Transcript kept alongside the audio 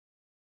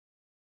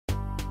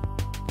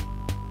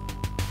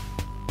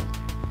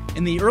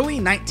In the early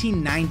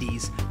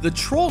 1990s, the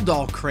troll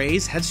doll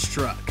craze had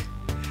struck.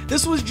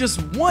 This was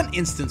just one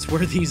instance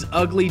where these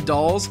ugly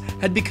dolls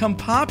had become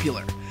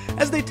popular,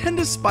 as they tend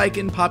to spike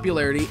in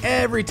popularity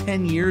every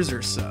 10 years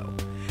or so,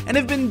 and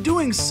have been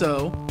doing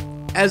so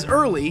as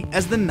early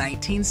as the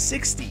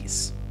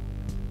 1960s.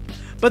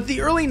 But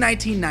the early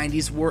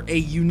 1990s were a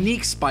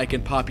unique spike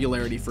in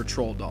popularity for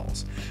troll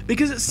dolls,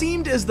 because it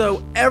seemed as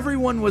though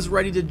everyone was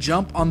ready to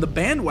jump on the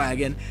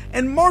bandwagon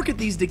and market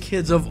these to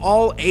kids of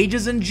all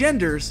ages and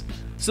genders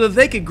so that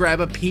they could grab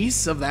a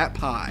piece of that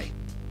pie.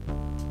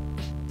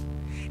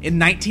 In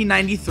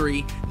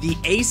 1993, the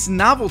Ace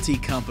Novelty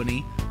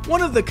Company,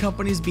 one of the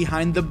companies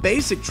behind the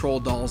basic troll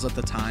dolls at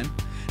the time,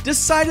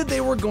 decided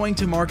they were going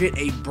to market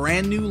a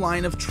brand new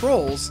line of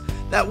trolls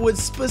that would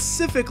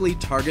specifically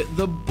target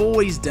the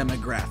boys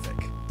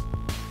demographic.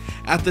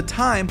 At the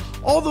time,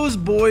 all those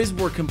boys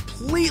were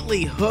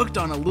completely hooked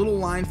on a little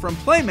line from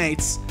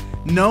Playmates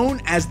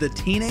known as the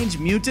Teenage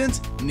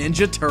Mutant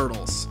Ninja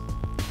Turtles.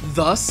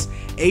 Thus,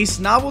 Ace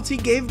Novelty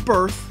gave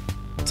birth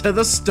to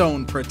the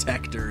Stone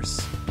Protectors.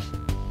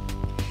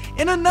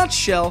 In a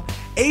nutshell,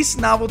 Ace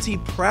Novelty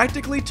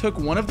practically took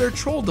one of their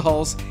troll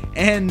dolls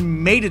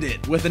and mated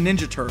it with a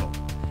Ninja Turtle.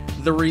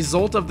 The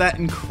result of that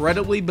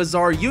incredibly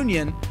bizarre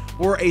union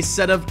were a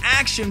set of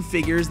action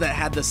figures that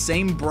had the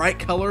same bright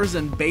colors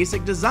and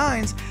basic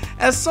designs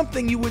as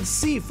something you would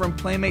see from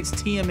Playmate's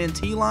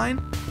TMNT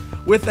line,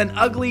 with an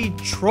ugly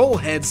troll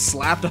head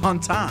slapped on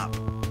top.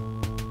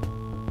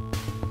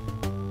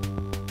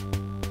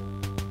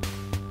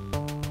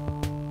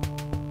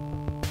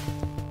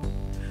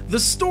 The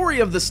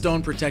story of the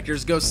Stone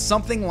Protectors goes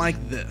something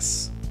like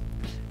this.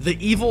 The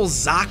evil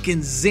Zoc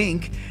and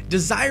Zinc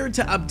desired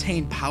to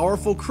obtain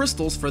powerful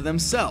crystals for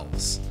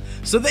themselves,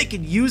 so they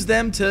could use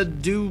them to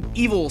do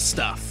evil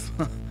stuff.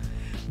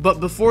 But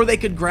before they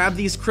could grab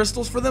these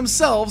crystals for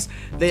themselves,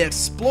 they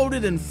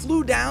exploded and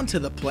flew down to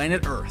the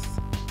planet Earth.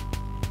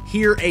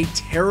 Here, a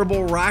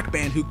terrible rock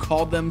band who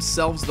called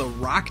themselves the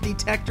Rock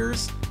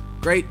Detectors,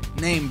 great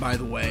name by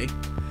the way,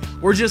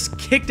 were just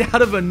kicked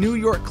out of a New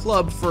York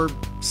club for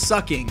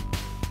sucking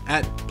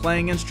at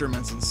playing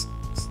instruments and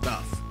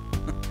stuff.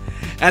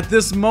 At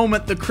this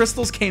moment, the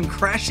crystals came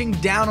crashing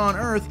down on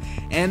Earth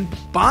and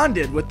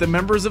bonded with the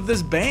members of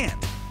this band.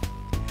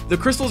 The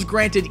crystals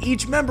granted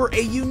each member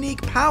a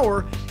unique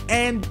power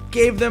and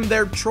gave them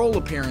their troll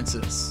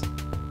appearances.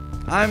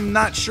 I'm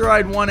not sure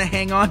I'd want to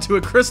hang on to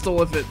a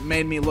crystal if it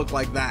made me look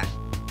like that.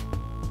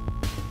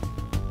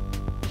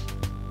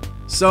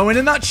 So in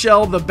a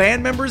nutshell, the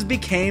band members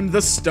became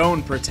the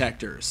Stone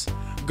Protectors,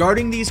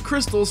 guarding these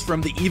crystals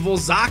from the evil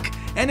Zoc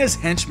and his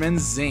henchman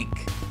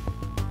Zinc.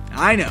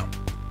 I know,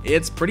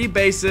 it's pretty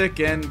basic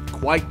and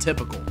quite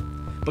typical,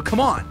 but come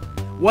on,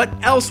 what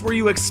else were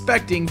you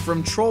expecting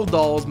from troll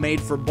dolls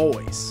made for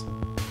boys?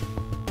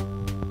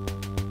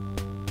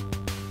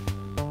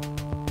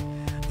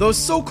 Those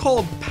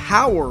so-called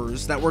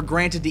powers that were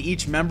granted to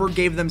each member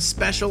gave them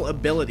special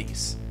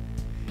abilities.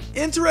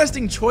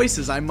 Interesting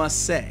choices, I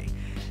must say,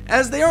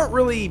 as they aren't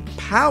really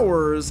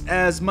powers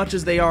as much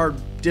as they are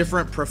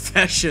different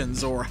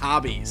professions or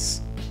hobbies.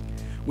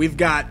 We've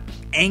got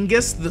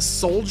Angus the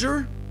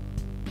Soldier,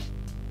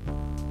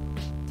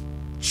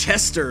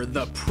 Chester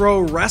the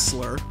Pro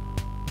Wrestler,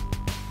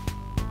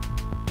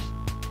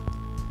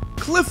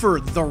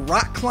 Clifford the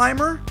Rock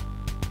Climber,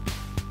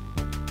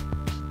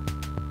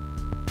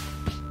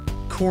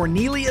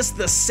 Cornelius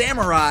the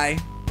Samurai,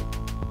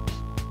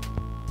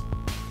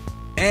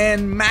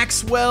 and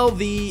Maxwell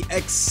the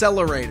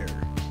Accelerator,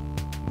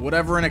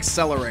 whatever an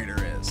accelerator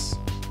is.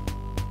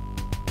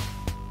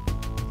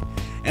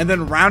 And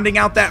then rounding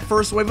out that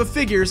first wave of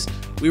figures,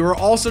 we were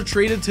also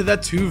treated to the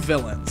two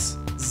villains,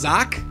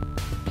 Zoc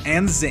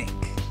and Zinc.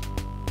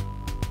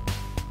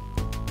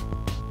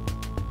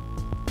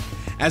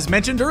 As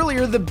mentioned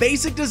earlier, the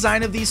basic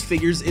design of these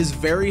figures is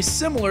very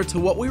similar to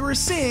what we were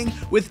seeing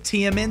with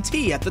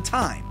TMNT at the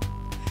time.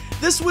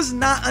 This was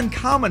not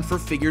uncommon for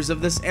figures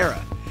of this era,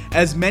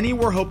 as many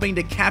were hoping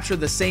to capture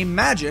the same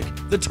magic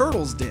the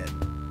Turtles did.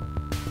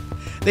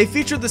 They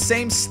featured the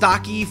same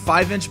stocky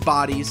 5-inch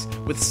bodies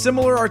with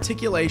similar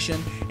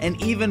articulation and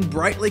even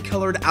brightly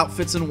colored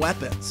outfits and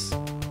weapons.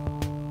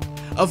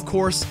 Of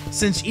course,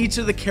 since each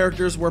of the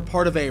characters were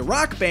part of a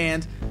rock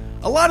band,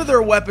 a lot of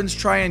their weapons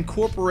try and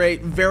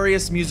incorporate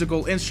various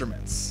musical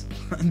instruments.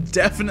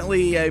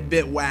 Definitely a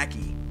bit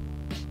wacky.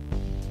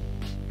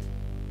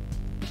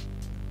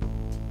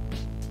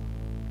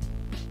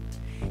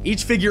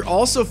 Each figure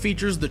also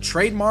features the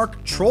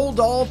trademark troll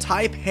doll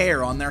type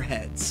hair on their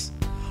heads,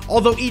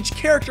 although each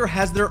character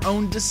has their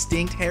own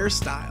distinct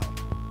hairstyle.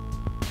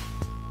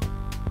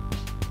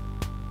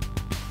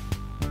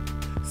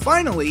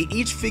 Finally,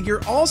 each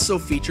figure also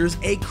features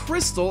a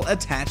crystal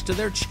attached to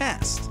their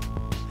chest.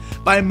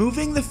 By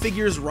moving the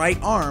figure's right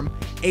arm,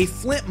 a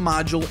flint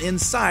module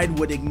inside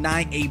would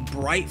ignite a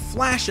bright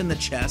flash in the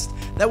chest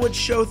that would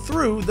show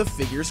through the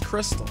figure's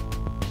crystal.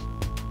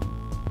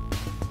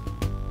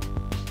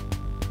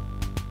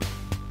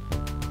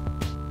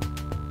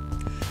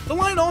 The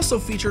line also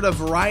featured a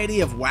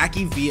variety of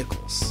wacky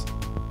vehicles.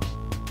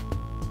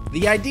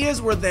 The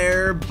ideas were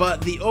there,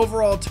 but the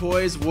overall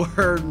toys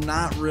were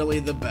not really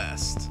the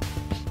best.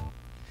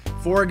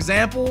 For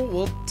example,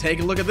 we'll take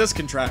a look at this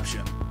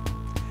contraption.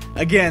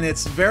 Again,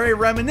 it's very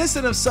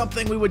reminiscent of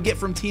something we would get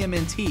from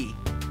TMNT.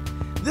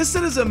 This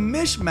set is a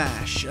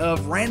mishmash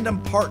of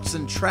random parts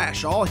and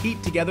trash all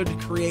heaped together to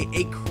create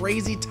a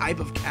crazy type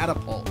of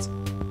catapult.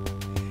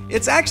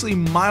 It's actually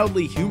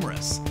mildly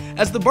humorous,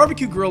 as the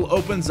barbecue grill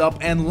opens up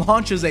and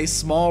launches a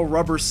small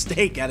rubber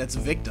stake at its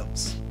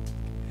victims.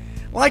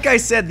 Like I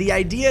said, the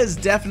idea is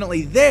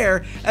definitely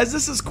there, as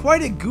this is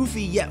quite a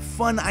goofy yet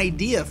fun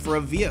idea for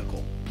a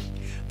vehicle.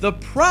 The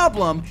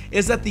problem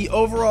is that the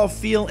overall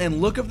feel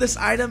and look of this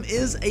item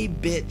is a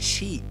bit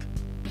cheap.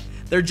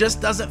 There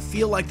just doesn't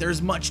feel like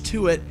there's much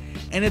to it,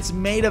 and it's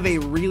made of a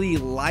really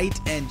light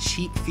and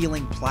cheap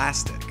feeling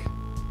plastic.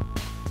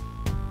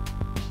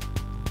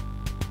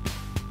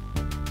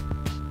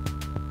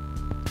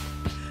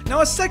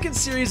 Now, a second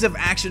series of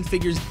action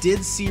figures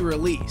did see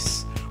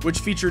release, which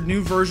featured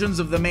new versions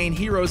of the main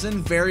heroes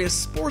in various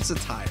sports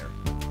attire.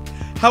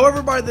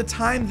 However, by the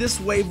time this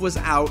wave was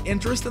out,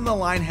 interest in the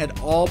line had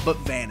all but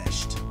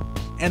vanished,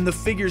 and the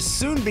figures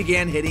soon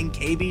began hitting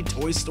KB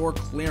Toy Store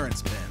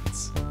clearance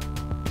bins.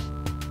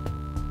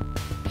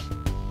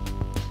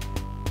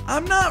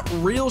 I'm not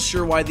real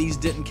sure why these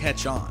didn't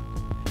catch on.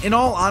 In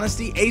all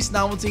honesty, Ace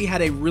Novelty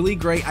had a really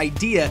great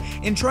idea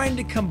in trying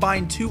to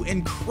combine two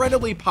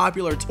incredibly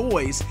popular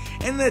toys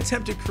in an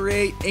attempt to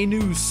create a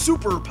new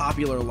super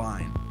popular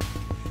line.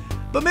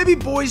 But maybe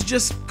boys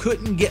just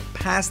couldn't get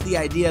past the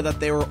idea that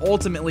they were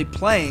ultimately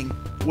playing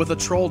with a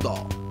troll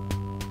doll.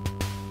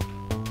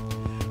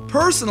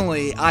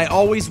 Personally, I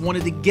always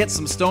wanted to get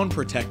some stone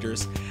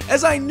protectors,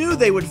 as I knew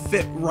they would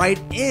fit right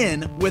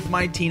in with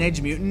my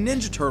Teenage Mutant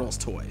Ninja Turtles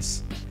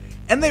toys.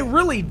 And they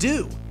really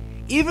do.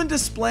 Even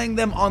displaying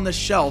them on the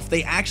shelf,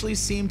 they actually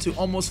seem to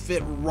almost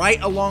fit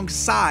right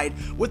alongside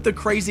with the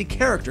crazy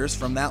characters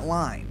from that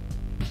line.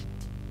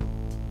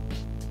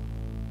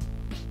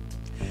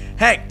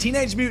 Heck,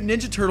 Teenage Mutant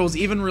Ninja Turtles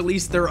even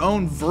released their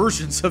own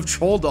versions of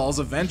troll dolls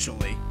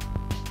eventually.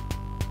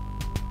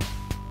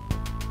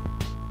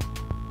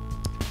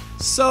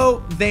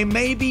 So, they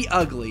may be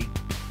ugly.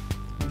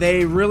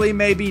 They really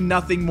may be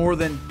nothing more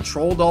than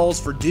troll dolls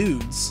for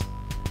dudes.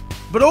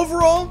 But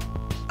overall,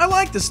 I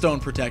like the Stone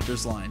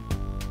Protectors line.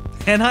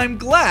 And I'm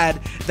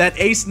glad that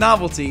Ace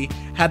Novelty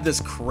had this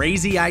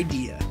crazy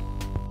idea.